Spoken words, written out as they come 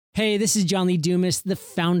Hey, this is John Lee Dumas, the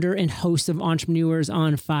founder and host of Entrepreneurs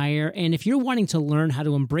on Fire. And if you're wanting to learn how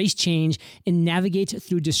to embrace change and navigate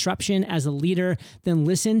through disruption as a leader, then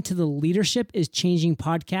listen to the Leadership is Changing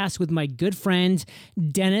podcast with my good friend,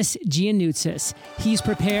 Dennis Giannoutzis. He's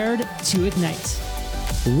prepared to ignite.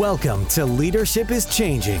 Welcome to Leadership is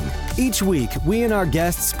Changing. Each week, we and our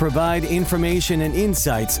guests provide information and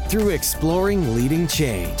insights through exploring leading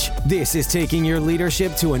change. This is taking your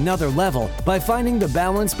leadership to another level by finding the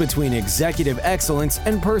balance between executive excellence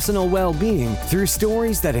and personal well-being through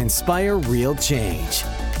stories that inspire real change.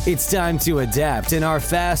 It's time to adapt in our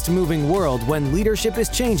fast-moving world when leadership is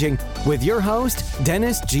changing with your host,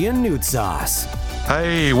 Dennis Giannoutzis.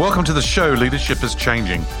 Hey, welcome to the show, Leadership is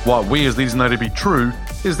Changing. What we as leaders know to be true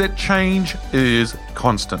is that change is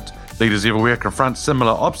constant. Leaders everywhere confront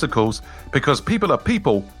similar obstacles because people are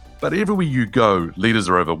people, but everywhere you go, leaders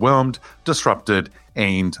are overwhelmed, disrupted,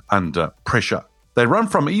 and under pressure. They run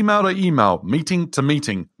from email to email, meeting to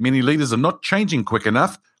meeting. Many leaders are not changing quick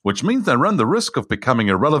enough, which means they run the risk of becoming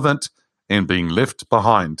irrelevant and being left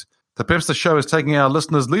behind. The purpose of the show is taking our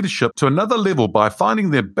listeners' leadership to another level by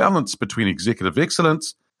finding their balance between executive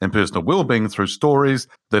excellence and personal well-being through stories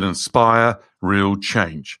that inspire real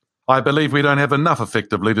change. I believe we don't have enough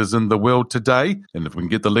effective leaders in the world today, and if we can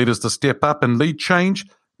get the leaders to step up and lead change,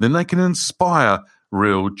 then they can inspire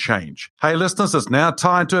real change. Hey listeners, it's now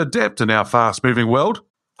time to adapt in our fast-moving world.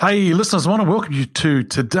 Hey listeners, I want to welcome you to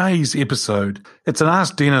today's episode. It's an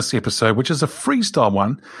Ask Dennis episode, which is a freestyle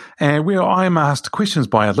one, and where I am asked questions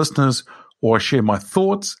by our listeners or I share my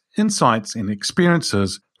thoughts, insights, and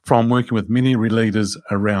experiences from working with many leaders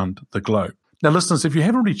around the globe. Now listeners, if you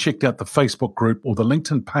haven't already checked out the Facebook group or the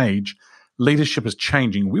LinkedIn page, Leadership is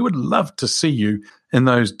Changing, we would love to see you in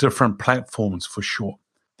those different platforms for sure.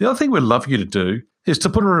 The other thing we'd love you to do is to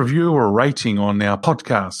put a review or a rating on our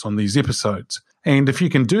podcasts, on these episodes. And if you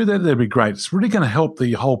can do that, that'd be great. It's really going to help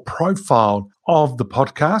the whole profile of the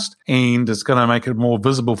podcast, and it's going to make it more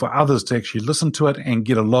visible for others to actually listen to it and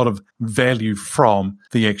get a lot of value from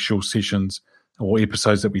the actual sessions or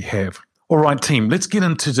episodes that we have. All right, team, let's get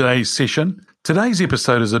into today's session. Today's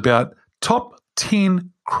episode is about top 10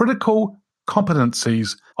 critical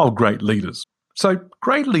competencies of great leaders. So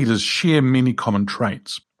great leaders share many common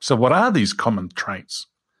traits. So what are these common traits?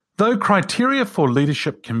 Though criteria for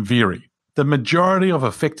leadership can vary, the majority of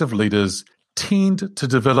effective leaders tend to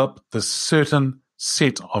develop this certain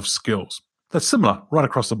set of skills that's similar right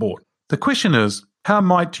across the board. The question is, how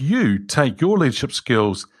might you take your leadership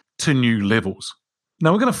skills to new levels?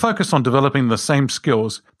 Now, we're going to focus on developing the same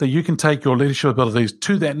skills that you can take your leadership abilities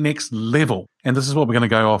to that next level. And this is what we're going to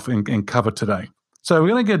go off and cover today. So we're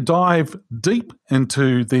going to dive deep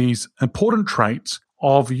into these important traits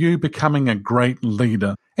of you becoming a great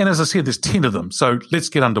leader. And as I said, there's 10 of them. So let's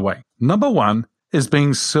get underway. Number one is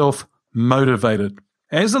being self-motivated.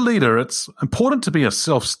 As a leader, it's important to be a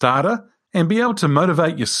self-starter and be able to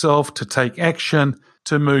motivate yourself to take action,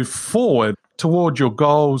 to move forward toward your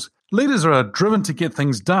goals. Leaders are driven to get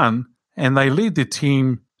things done, and they lead their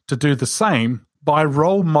team to do the same by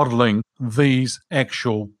role modeling these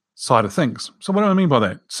actual side of things. So what do I mean by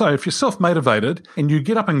that? So if you're self-motivated and you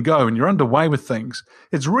get up and go and you're underway with things,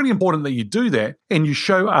 it's really important that you do that and you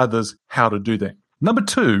show others how to do that. Number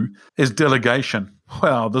two is delegation.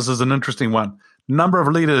 Wow, this is an interesting one. Number of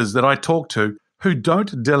leaders that I talk to who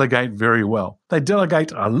don't delegate very well. They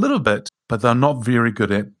delegate a little bit, but they're not very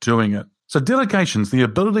good at doing it. So delegation's the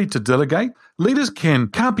ability to delegate. Leaders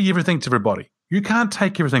can't be everything to everybody. You can't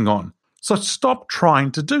take everything on. So stop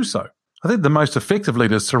trying to do so. I think the most effective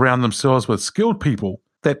leaders surround themselves with skilled people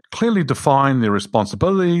that clearly define their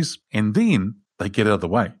responsibilities, and then they get out of the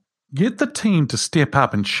way. Get the team to step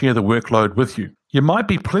up and share the workload with you. You might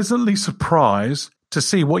be pleasantly surprised to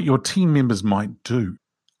see what your team members might do.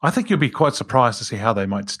 I think you'll be quite surprised to see how they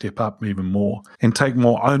might step up even more and take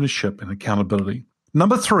more ownership and accountability.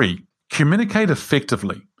 Number three, communicate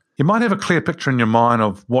effectively. You might have a clear picture in your mind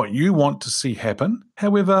of what you want to see happen.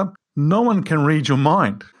 However, no one can read your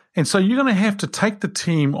mind. And so you're going to have to take the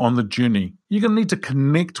team on the journey. You're going to need to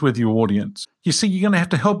connect with your audience. You see, you're going to have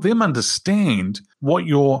to help them understand what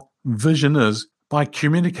your vision is by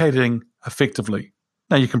communicating effectively.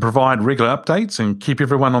 Now, you can provide regular updates and keep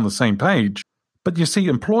everyone on the same page. But you see,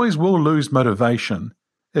 employees will lose motivation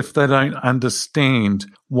if they don't understand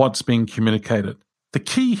what's being communicated. The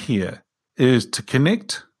key here is to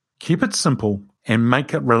connect, keep it simple, and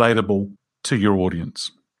make it relatable to your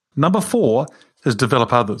audience. Number four is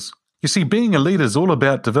develop others. You see, being a leader is all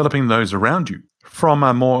about developing those around you. From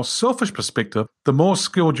a more selfish perspective, the more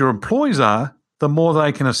skilled your employees are, the more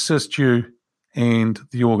they can assist you and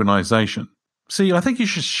the organization. See, I think you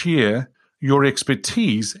should share your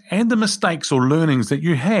expertise and the mistakes or learnings that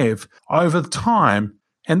you have over time,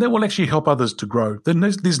 and that will actually help others to grow. Then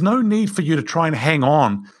there's no need for you to try and hang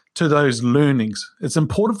on to those learnings. It's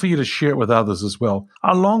important for you to share it with others as well,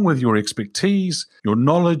 along with your expertise, your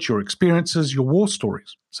knowledge, your experiences, your war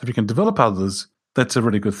stories. So if you can develop others, that's a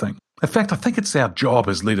really good thing. In fact, I think it's our job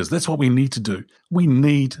as leaders. That's what we need to do. We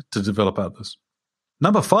need to develop others.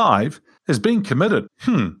 Number 5 is being committed.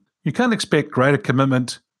 You can't expect greater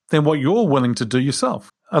commitment than what you're willing to do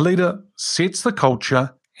yourself. A leader sets the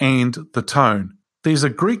culture and the tone. There's a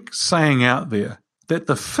Greek saying out there that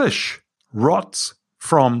the fish rots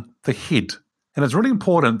from the head. And it's really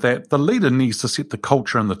important that the leader needs to set the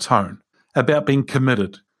culture and the tone about being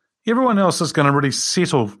committed. Everyone else is going to really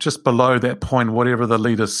settle just below that point, whatever the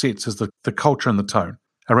leader sets as the culture and the tone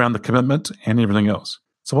around the commitment and everything else.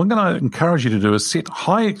 So what I'm going to encourage you to do is set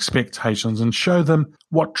high expectations and show them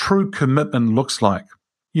what true commitment looks like.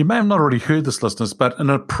 You may have not already heard this, listeners, but in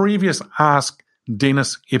a previous Ask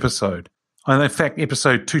Dennis episode, and in fact,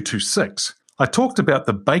 episode 226, I talked about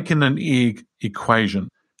the bacon and egg equation.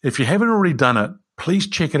 If you haven't already done it, please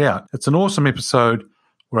check it out. It's an awesome episode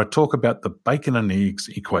where I talk about the bacon and eggs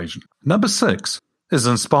equation. Number 6 is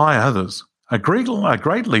inspire others. A great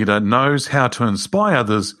leader knows how to inspire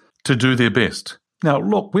others to do their best. Now,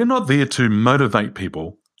 look, we're not there to motivate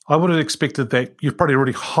people. I would have expected that you've probably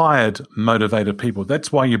already hired motivated people.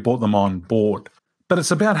 That's why you brought them on board. But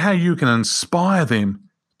it's about how you can inspire them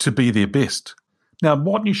to be their best. Now,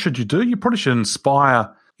 what should you do? You probably should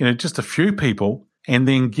inspire, just a few people and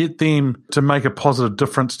then get them to make a positive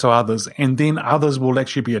difference to others. And then others will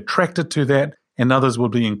actually be attracted to that and others will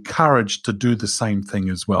be encouraged to do the same thing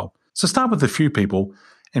as well. So start with a few people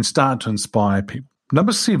and start to inspire people.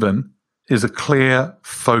 Number 7 is a clear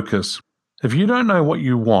focus. If you don't know what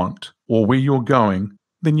you want or where you're going,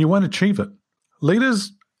 then you won't achieve it.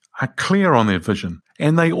 Leaders are clear on their vision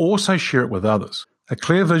and they also share it with others. A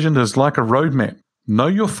clear vision is like a roadmap. Know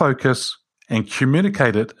your focus and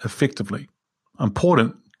communicate it effectively.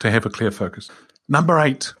 Important to have a clear focus. Number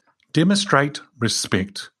 8, demonstrate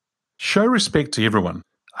respect. Show respect to everyone.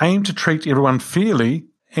 Aim to treat everyone fairly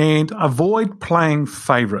and avoid playing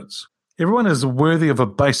favorites. Everyone is worthy of a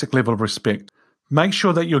basic level of respect. Make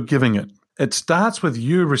sure that you're giving it. It starts with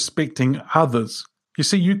you respecting others. You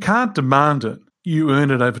see, you can't demand it. You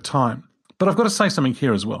earn it over time. But I've got to say something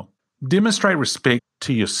here as well. Demonstrate respect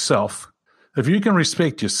to yourself. If you can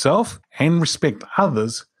respect yourself and respect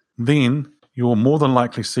others, then you will more than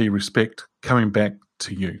likely see respect coming back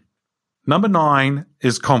to you. Number 9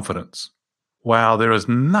 is confidence. Wow, there is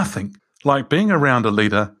nothing like being around a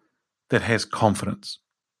leader that has confidence.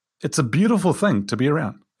 It's a beautiful thing to be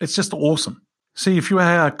around. It's just awesome. See, if you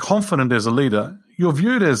are confident as a leader, you're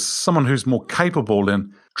viewed as someone who's more capable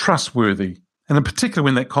and trustworthy, and in particular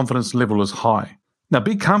when that confidence level is high. Now,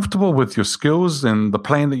 be comfortable with your skills and the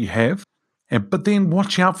plan that you have, but then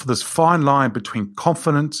watch out for this fine line between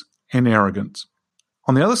confidence and arrogance.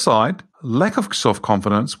 On the other side, lack of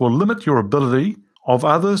self-confidence will limit your ability of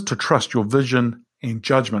others to trust your vision and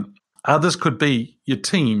judgment. Others could be your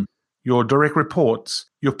team, your direct reports,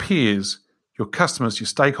 your peers, your customers, your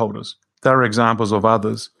stakeholders. They are examples of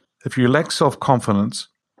others. If you lack self-confidence,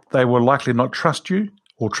 they will likely not trust you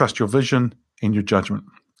or trust your vision and your judgment.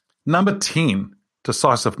 Number 10,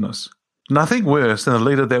 decisiveness. Nothing worse than a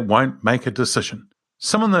leader that won't make a decision.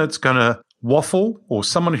 Someone that's going to waffle or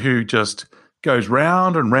someone who just goes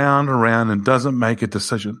round and round and round and doesn't make a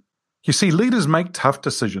decision. You see, leaders make tough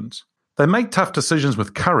decisions. They make tough decisions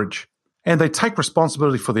with courage and they take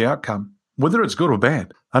responsibility for the outcome, whether it's good or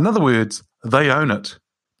bad. In other words, they own it.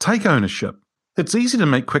 Take ownership. It's easy to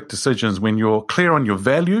make quick decisions when you're clear on your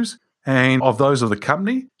values and of those of the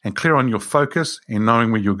company and clear on your focus and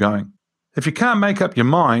knowing where you're going. If you can't make up your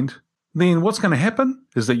mind, then what's going to happen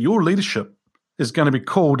is that your leadership is going to be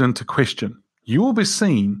called into question. You will be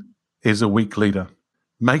seen as a weak leader.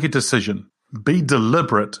 Make a decision. Be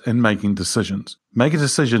deliberate in making decisions. Make a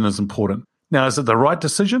decision is important. Now, is it the right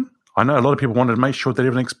decision? I know a lot of people wanted to make sure that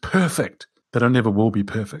everything's perfect, but it never will be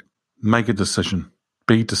perfect. Make a decision.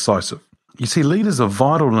 Be decisive. You see, leaders are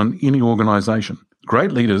vital in any organization.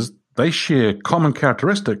 Great leaders, they share common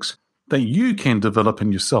characteristics that you can develop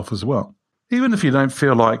in yourself as well. Even if you don't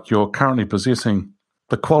feel like you're currently possessing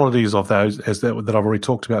the qualities of those that I've already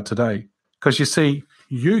talked about today. Because you see,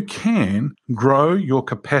 you can grow your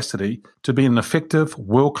capacity to be an effective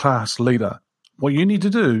world-class leader. What you need to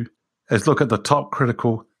do is look at the top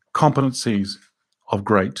critical competencies of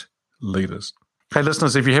great leaders. Hey,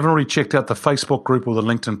 listeners, if you haven't already checked out the Facebook group or the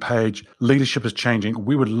LinkedIn page, Leadership is Changing,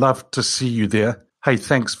 we would love to see you there. Hey,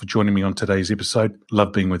 thanks for joining me on today's episode.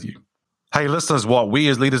 Love being with you. Hey listeners, what we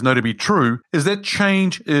as leaders know to be true is that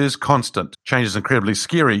change is constant. Change is incredibly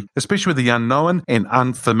scary, especially with the unknown and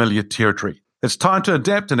unfamiliar territory. It's time to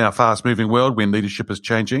adapt in our fast-moving world when leadership is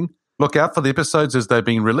changing. Look out for the episodes as they're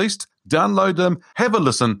being released. Download them, have a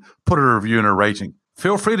listen, put a review and a rating.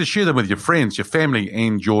 Feel free to share them with your friends, your family,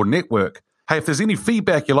 and your network. Hey, if there's any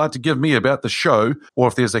feedback you'd like to give me about the show, or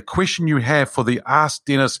if there's a question you have for the Ask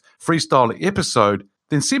Dennis Freestyle episode,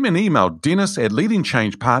 then send me an email,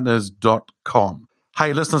 dennis@leadingchangepartners.com.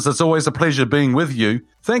 Hey, listeners, it's always a pleasure being with you.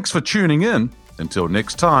 Thanks for tuning in. Until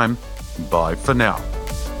next time, bye for now.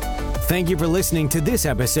 Thank you for listening to this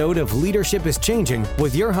episode of Leadership is Changing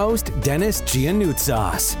with your host, Dennis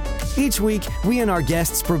Giannoutsas. Each week, we and our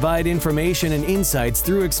guests provide information and insights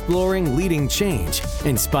through exploring leading change,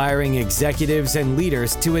 inspiring executives and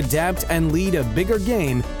leaders to adapt and lead a bigger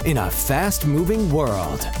game in a fast-moving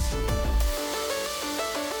world.